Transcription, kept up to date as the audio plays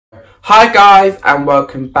Hi guys, and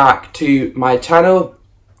welcome back to my channel.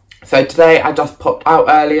 So today I just popped out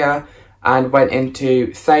earlier and went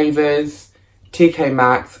into Savers, TK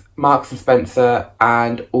Maxx, Marks and Spencer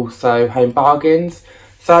and also Home Bargains.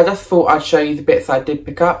 So I just thought I'd show you the bits I did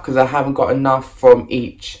pick up because I haven't got enough from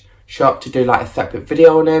each shop to do like a separate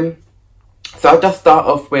video on them. So I'll just start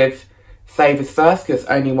off with Savers first because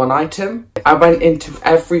it's only one item. I went into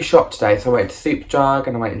every shop today, so I went to Superdrug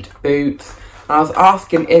and I went into Boots. I was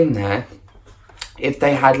asking in there if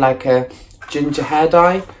they had like a ginger hair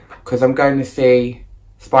dye because I'm going to see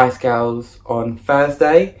Spice Girls on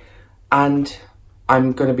Thursday and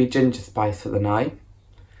I'm going to be Ginger Spice for the night.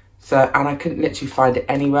 And I couldn't literally find it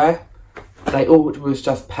anywhere. They all was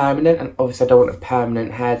just permanent, and obviously I don't want a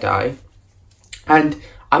permanent hair dye. And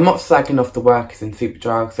I'm not slagging off the workers in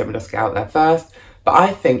Superdrug, so let me just get out there first. But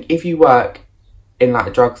I think if you work in like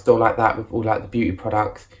a drugstore like that with all like the beauty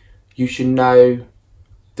products, you should know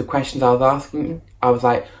the questions I was asking. I was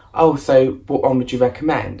like, oh, so what one would you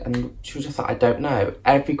recommend? And she was just like, I don't know.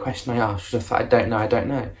 Every question I asked, she was just like, I don't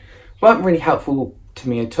know. Weren't really helpful to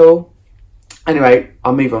me at all. Anyway,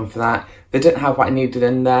 I'll move on for that. They didn't have what I needed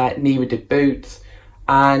in there, neither did Boots.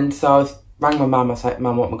 And so I rang my mum, I was like,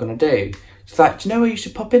 Mum, what am I going to do? She's like, do you know where you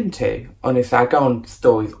should pop into? Honestly, I go on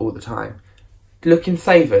stories all the time. Look in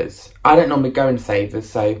Savers. I don't normally go in Savers,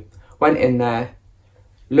 so went in there,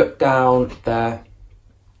 looked down the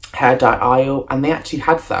hair dye aisle, and they actually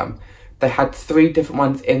had some. They had 3 different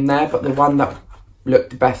ones in there, but the one that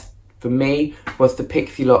looked the best for me was the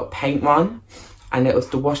Pixie Lot paint one. And it was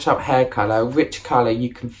the wash out hair colour, rich colour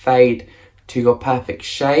you can fade to your perfect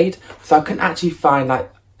shade. So I couldn't actually find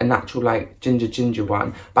like an actual like ginger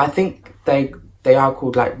one, but I think they are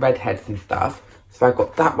called like redheads and stuff. So I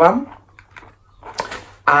got that one,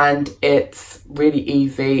 and it's really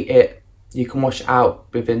easy. You can wash it out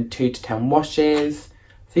within 2 to 10 washes.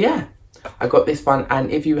 So yeah, I got this one. And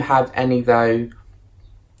if you have any though,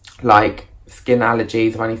 like skin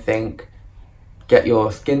allergies or anything, get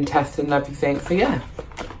your skin tested and everything. So yeah,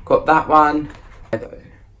 got that one.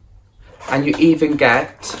 And you even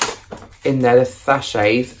get in there the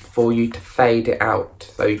sachets for you to fade it out.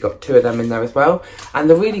 So you got 2 of them in there as well. And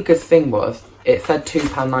the really good thing was, it said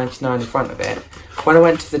 £2.99 in front of it. When I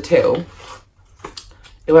went to the till,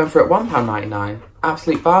 it went for at £1.99.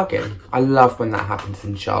 Absolute bargain. I love when that happens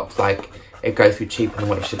in shops. Like, it goes through cheaper than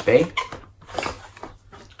what it should be.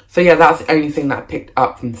 So yeah, that's the only thing that I picked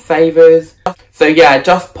up from Savers. So yeah, I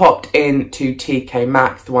just popped into TK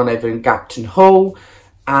Maxx, the one over in Gapton Hall.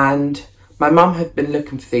 And my mum has been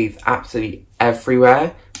looking for these absolutely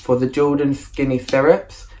everywhere for the Jordan skinny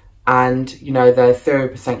syrups. And you know, they're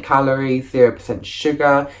 0% calories, 0%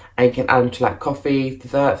 sugar, and you can add them to like coffees,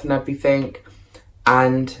 desserts and everything.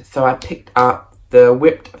 And so I picked up the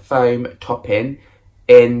whipped foam topping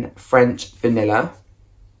in French vanilla.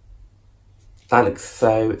 That looks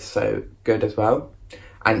so good as well.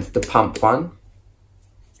 And it's the pump one.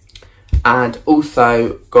 And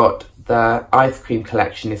also got the ice cream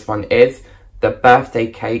collection. This one is the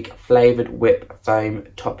birthday cake flavoured whipped foam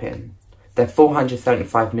topping. They're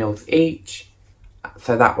 475ml each.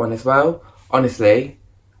 So that one as well. Honestly,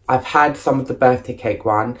 I've had some of the birthday cake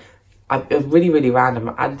one. It was really random.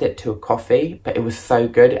 I added it to a coffee, but it was so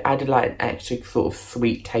good. It added like an extra sort of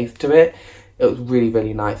sweet taste to it. It was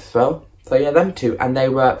really nice as well. So yeah, them 2, and they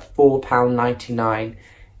were £4.99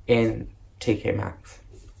 in TK Maxx.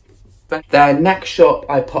 The next shop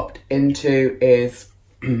I popped into is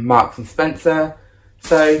Marks and Spencer.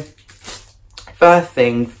 So first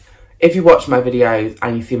things, if you watch my videos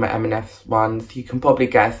and you see my M&S ones, you can probably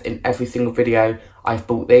guess in every single video I've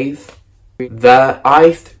bought these. The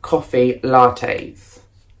iced coffee lattes.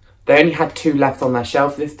 They only had 2 left on their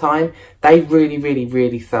shelf this time. They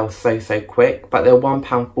really sell so quick, but they're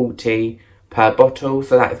 £1.40 per bottle,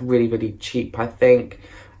 so that is really cheap, I think.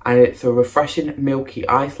 And it's a refreshing milky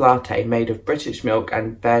iced latte made of British milk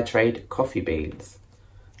and fair trade coffee beans.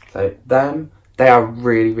 So they are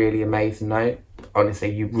really amazing though. Honestly,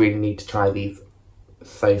 you really need to try these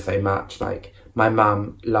so much. Like, my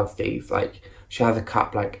mum loves these. Like, she has a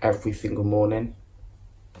cup like every single morning.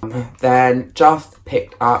 Then just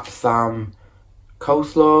picked up some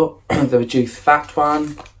coleslaw, the reduced fat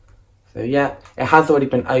one. So yeah, it has already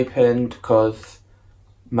been opened because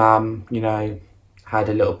Mum, you know, had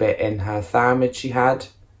a little bit in her sandwich she had.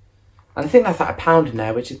 And I think that's like £1 in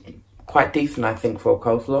there, which is quite decent, I think, for a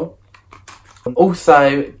coleslaw.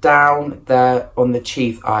 Also, down there on the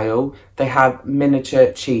cheese aisle, they have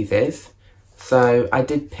miniature cheeses. So I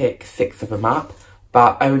did pick 6 of them up,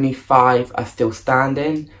 but only 5 are still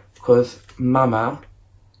standing because Mama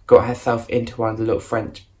got herself into one of the little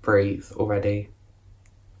French bries already.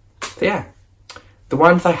 So yeah, the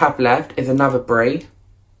ones I have left is another brie,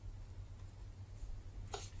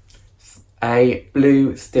 a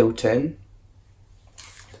blue Stilton,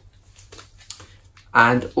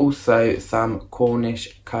 and also some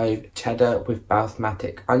Cornish Cove cheddar with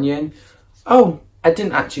basmati onion. Oh, I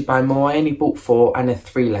didn't actually buy more. I only bought 4 and there's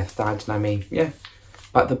 3 left standing, I mean, yeah.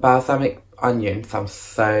 But the balsamic onion sounds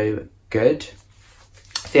so good.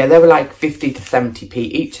 So yeah, they were like 50 to 70p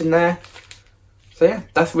each in there. So yeah,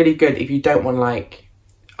 that's really good if you don't want like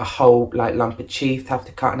a whole like lump of cheese to have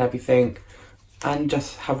to cut and everything. And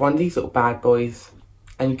just have one of these little bad boys.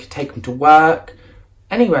 And you could take them to work,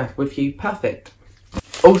 anywhere with you, perfect.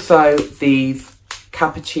 Also, these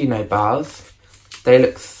cappuccino bars, they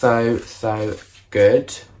look so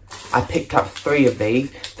good. I picked up 3 of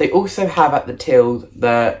these. They also have at the tills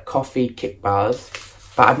the coffee kick bars,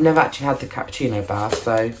 but I've never actually had the cappuccino bar,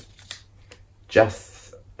 so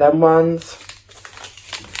just them ones,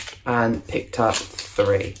 and picked up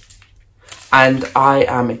 3. And I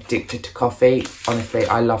am addicted to coffee. Honestly,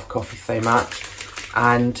 I love coffee so much,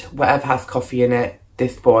 and whatever has coffee in it,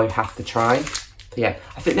 this boy has to try. So yeah,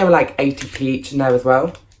 I think they were like 80p each in there as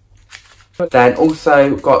well. Then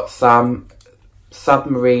also got some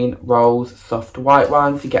submarine rolls, soft white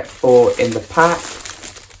ones. You get 4 in the pack,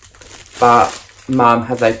 but Mum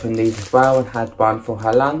has opened these as well and had one for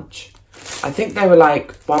her lunch. I think they were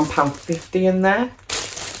like £1.50 in there.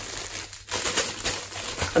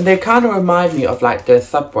 And they kind of remind me of like the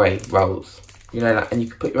Subway rolls, you know, like, and you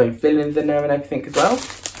can put your own fillings in there and everything as well.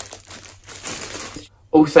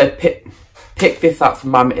 Also pick this up for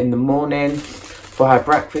Mum in the morning for her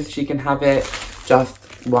breakfast. She can have it. Just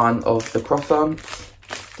one of the croissants,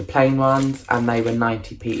 the plain ones, and they were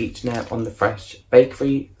 90p each now on the fresh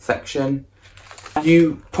bakery section.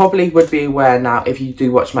 You probably would be aware now, if you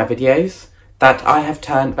do watch my videos, that I have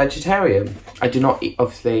turned vegetarian. I do not eat,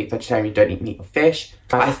 obviously vegetarian, don't eat meat or fish,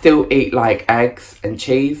 but I still eat like eggs and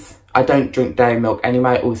cheese. I don't drink dairy milk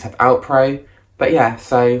anyway, I always have Alpro. But yeah,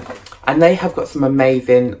 so, and they have got some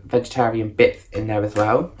amazing vegetarian bits in there as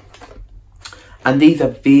well. And these are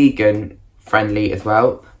vegan friendly as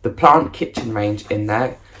well. The plant kitchen range in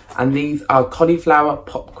there. And these are cauliflower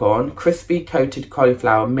popcorn, crispy coated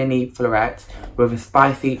cauliflower mini florets with a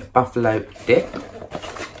spicy buffalo dip.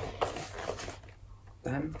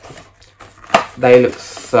 They look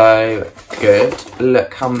so good.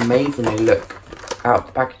 Look how amazing they look out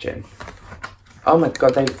the packaging. Oh my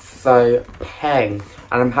god, they look so peng.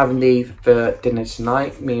 And I'm having these for dinner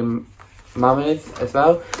tonight. Me and Mum is as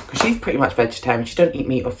well. Because she's pretty much vegetarian. She don't eat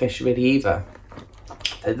meat or fish really either.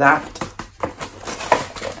 So that.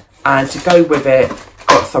 And to go with it,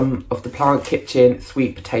 got some of the Plant Kitchen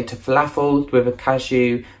sweet potato falafels with a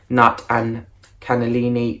cashew, nut and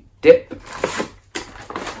cannellini dip.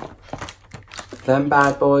 Them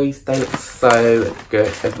bad boys, they look so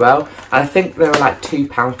good as well. And I think they were like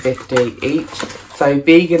 £2.50 each. So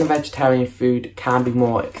vegan and vegetarian food can be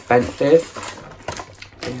more expensive.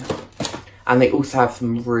 Yeah. And they also have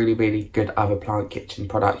some really good other Plant Kitchen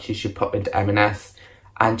products. You should pop into M&S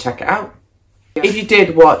and check it out. If you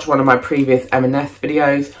did watch one of my previous M&S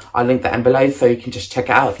videos, I'll link that in below so you can just check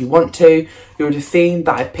it out if you want to. You would have seen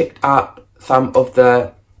that I picked up some of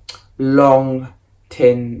the long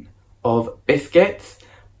tin of biscuits,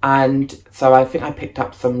 and so I think I picked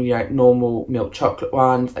up some, you know, normal milk chocolate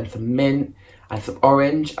ones and some mint and some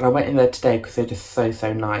orange, and I went in there today because they're just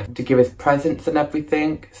so nice to give us presents and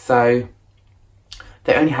everything. So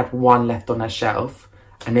they only had one left on their shelf,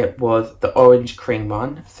 and it was the orange cream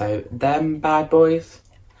one. So them bad boys.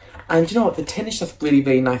 And you know what, the tin is just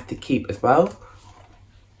really nice to keep as well.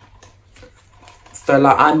 So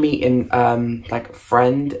like I'm meeting like a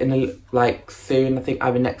friend in soon, I think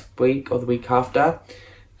either next week or the week after.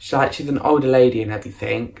 She's an older lady and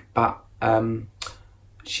everything, but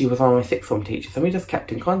she was one of my sixth form teachers, and we just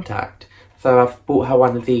kept in contact. So I've bought her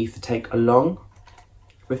one of these to take along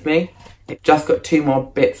with me. Just got 2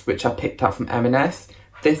 more bits which I picked up from M&S.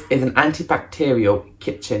 This is an antibacterial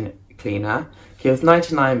kitchen cleaner. Kills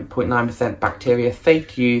 99.9% bacteria,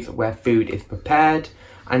 safe to use where food is prepared.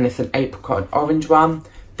 And it's an apricot and orange one.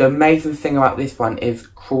 The amazing thing about this one is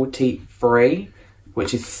cruelty free,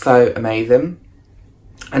 which is so amazing.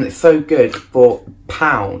 And it's so good for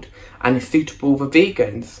 £1, and it's suitable for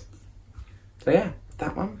vegans. So yeah,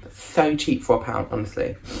 that one, so cheap for £1,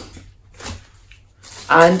 honestly.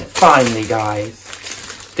 And finally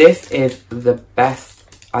guys, this is the best,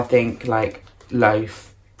 I think, like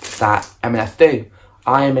loaf that M&S do.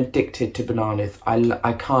 I am addicted to bananas.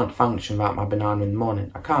 I can't function without my banana in the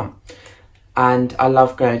morning. I can't. And I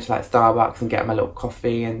love going to like Starbucks and getting my little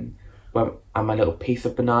coffee, and well, and my little piece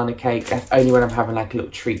of banana cake. That's only when I'm having like a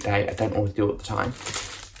little treat day. I don't always do it all the time.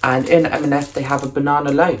 And in M&S they have a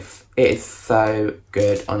banana loaf. It is so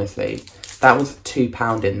good, honestly. That was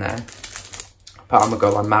 £2 in there. But oh my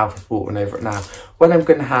god, my mouth is watering over it now. When I'm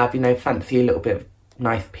going to have, you know, fancy a little bit of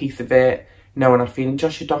nice piece of it. You know, when I'm feeling,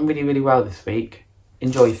 Josh, you've done really, really well this week.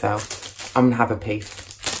 Enjoy yourself. I'm going to have a piece.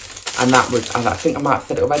 And that was, I think I might have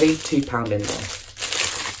said it already, £2 in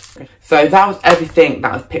there. So that was everything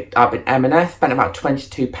that was picked up in M&S. Spent about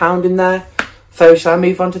 £22 in there. So shall I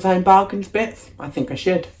move on to the home bargains bits? I think I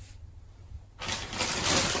should.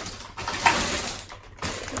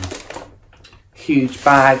 Huge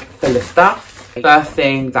bag full of stuff. First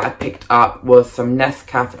thing that I picked up was some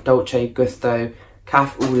Nescafe Dolce Gusto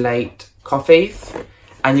Cafe Au Lait coffees.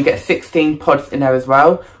 And you get 16 pods in there as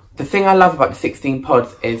well. The thing I love about the 16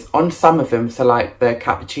 pods is on some of them, so like the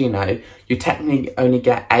cappuccino, you technically only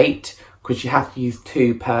get 8 because you have to use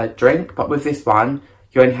 2 per drink. But with this one,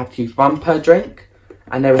 you only have to use 1 per drink.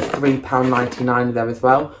 And there was £3.99 there as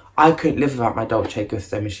well. I couldn't live without my Dolce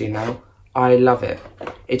Gusto machine now. I love it.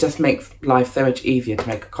 It just makes life so much easier to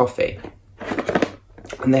make a coffee.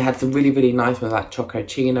 And they had some really, really nice ones like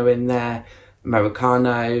Chococino in there,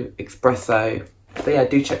 Americano, Espresso. So yeah,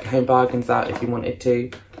 do check your home bargains out if you wanted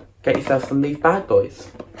to get yourself some of these bad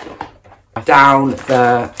boys. Down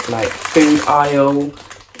the like food aisle,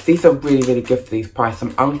 these are really, really good for these prices.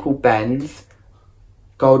 Some Uncle Ben's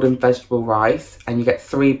golden vegetable rice, and you get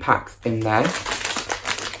 3 packs in there.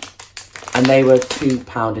 And they were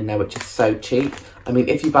 £2 in there, which is so cheap. I mean,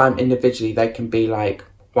 if you buy them individually, they can be like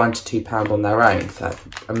 £1 to £2 on their own. So that's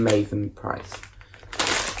an amazing price.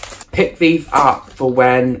 Pick these up for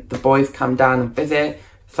when the boys come down and visit.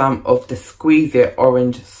 Some of the Squeeze It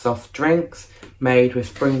orange soft drinks made with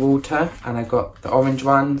spring water. And I got the orange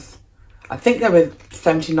ones. I think there was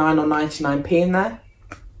 79 or 99p in there.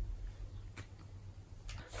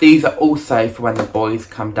 These are also for when the boys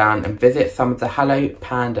come down and visit. Some of the Hello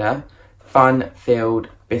Panda fun-filled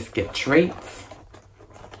biscuit treats.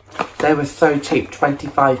 They were so cheap,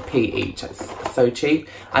 25p each. That's so cheap.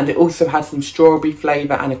 And it also had some strawberry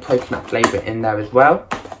flavour and a coconut flavour in there as well.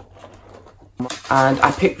 And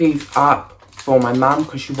I picked these up for my mum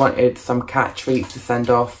because she wanted some cat treats to send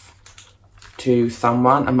off to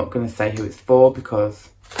someone. I'm not going to say who it's for because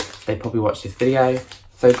they probably watched this video.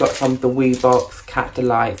 So I've got some of the Weebox Cat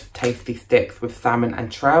Delights Tasty Sticks with salmon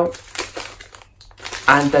and trout.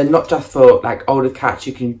 And they're not just for like older cats,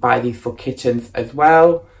 you can buy these for kittens as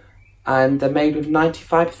well. And they're made with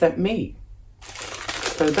 95% meat.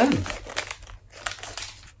 So then,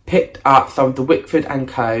 picked up some of the Wickford &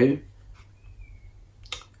 Co.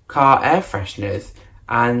 car air fresheners.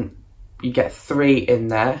 And you get 3 in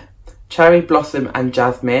there. Cherry Blossom and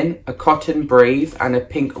Jasmine, a Cotton Breeze, and a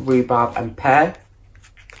Pink Rhubarb and Pear.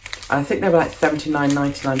 And I think they were like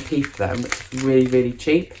 79.99p for them, which is really, really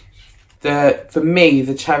cheap. For me,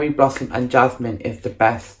 the Cherry Blossom and Jasmine is the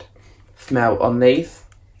best smell on these.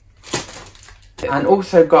 And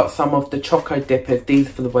also got some of the Choco Dippers. These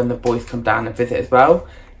are for when the boys come down and visit as well.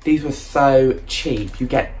 These were so cheap. You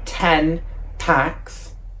get 10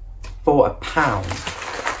 packs for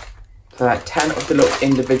 £1. So like 10 of the little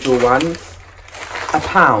individual ones.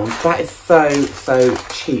 £1. That is so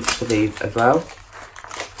cheap for these as well.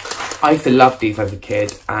 I used to love these as a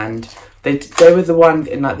kid, and they were the ones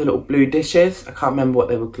in like the little blue dishes. I can't remember what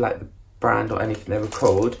they were, like the brand or anything they were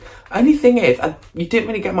called. Only thing is, you didn't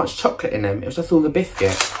really get much chocolate in them. It was just all the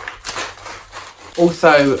biscuit.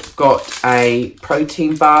 Also got a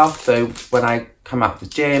protein bar, so when I come out of the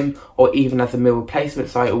gym or even as a meal replacement,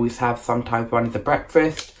 so I always have sometimes one as a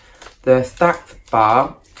breakfast. The Stacked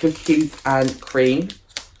bar, cookies and cream,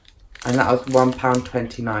 and that was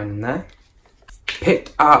 £1.29 in there.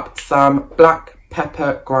 Picked up some black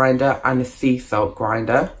pepper grinder and a sea salt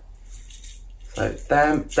grinder. So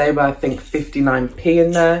they were I think 59p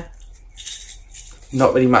in there.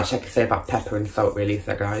 Not really much I can say about pepper and salt really,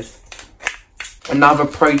 so guys. Another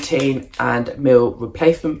protein and meal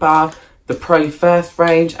replacement bar. The Pro First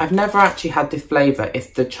range. I've never actually had this flavour. It's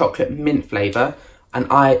the chocolate mint flavour. And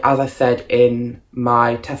as I said in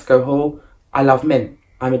my Tesco haul, I love mint.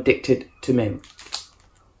 I'm addicted to mint.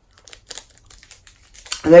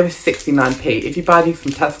 And they were 69p. If you buy these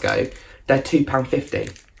from Tesco, they're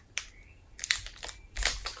 £2.50.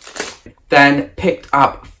 Then picked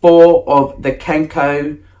up 4 of the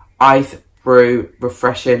Kenko Ice Brew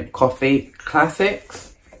Refreshing Coffee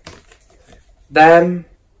Classics. Them,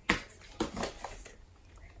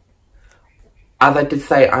 as I did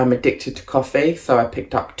say, I'm addicted to coffee, so I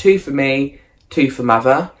picked up 2 for me, 2 for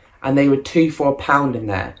mother, and they were 2 for £1 in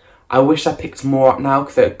there. I wish I picked more up now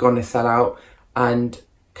because they're going to sell out, and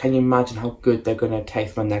can you imagine how good they're going to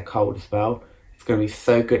taste when they're cold as well? It's going to be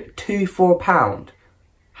so good. 2 for £1.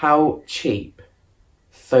 How cheap.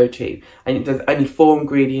 So cheap. And there's only 4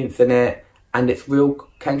 ingredients in it, and it's real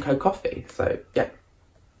Kenko coffee. So, yeah.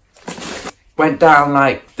 Went down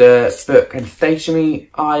like the book and stationery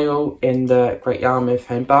aisle in the Great Yarmouth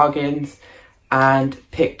Home Bargains and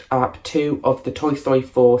picked up 2 of the Toy Story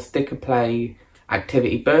 4 sticker play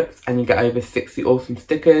activity books, and you get over 60 awesome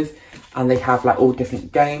stickers, and they have like all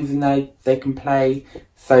different games in there they can play.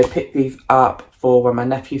 So pick these up for when my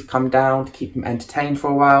nephews come down to keep them entertained for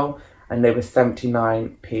a while, and they were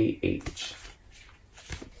 79p each.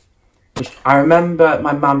 I remember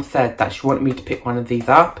my mum said that she wanted me to pick one of these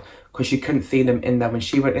up because she couldn't see them in there when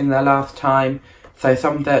she went in there last time. So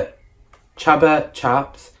some of the Chubba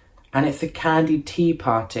Chups, and it's a candy tea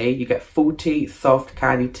party. You get 40 soft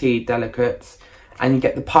candy tea delicates, and you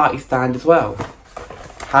get the party stand as well.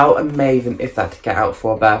 How amazing is that to get out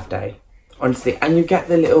for a birthday? Honestly, and you get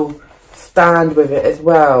the little stand with it as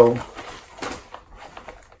well.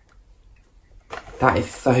 That is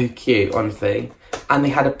so cute, honestly. And they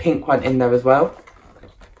had a pink one in there as well.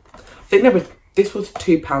 I think this was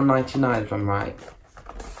 £2.99 if I'm right.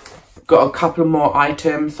 Got a couple more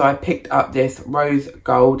items. So I picked up this rose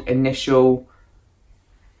gold initial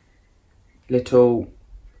little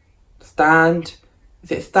stand.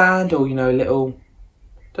 Is it a stand or, you know, a little,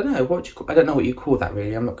 I don't know, I don't know what you call that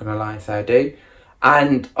really. I'm not going to lie and say I do.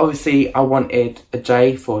 And obviously I wanted a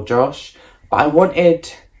J for Josh, but I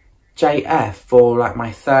wanted JF for like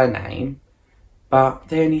my surname, but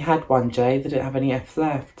they only had one J. They didn't have any F's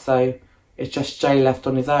left. So it's just J left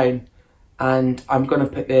on his own. And I'm going to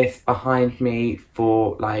put this behind me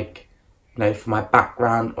for like, you know, for my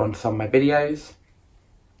background on some of my videos.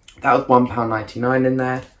 That was £1.99 in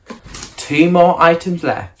there. 2 more items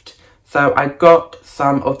left. So I got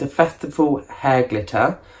some of the festival hair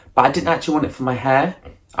glitter, but I didn't actually want it for my hair.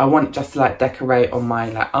 I want it just to like decorate on my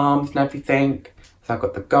like arms and everything. So I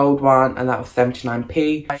got the gold one, and that was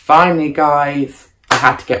 79p. Finally guys, I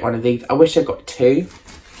had to get one of these. I wish I got 2.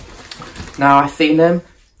 Now I've seen them.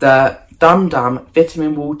 The Dum Dum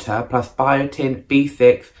Vitamin Water plus Biotin,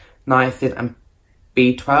 B6, Niacin and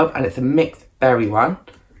B12, and it's a mixed berry one.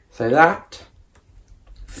 So that,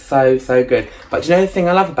 so good. But do you know the thing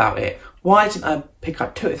I love about it? Why didn't I pick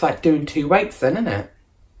up 2? It's like doing 2 weights then, isn't it?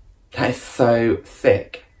 That is so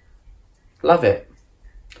sick. Love it.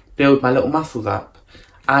 Build my little muscles up.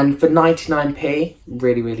 And for 99p,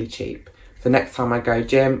 really, really cheap. So next time I go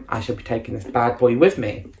gym, I should be taking this bad boy with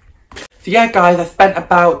me. So yeah guys, I spent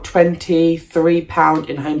about £23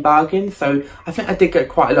 in Home Bargains. So I think I did get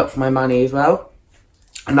quite a lot for my money as well.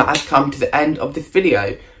 And that has come to the end of this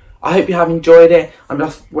video. I hope you have enjoyed it. I'm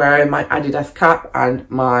just wearing my Adidas cap and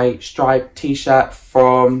my striped t-shirt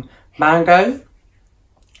from Mango.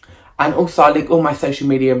 And also I'll link all my social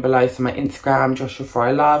media below. So my Instagram, Joshua For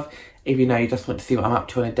I Love. If you know, you just want to see what I'm up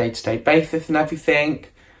to on a day-to-day basis and everything.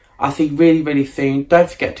 I'll see you really, really soon. Don't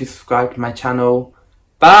forget to subscribe to my channel.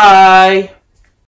 Bye!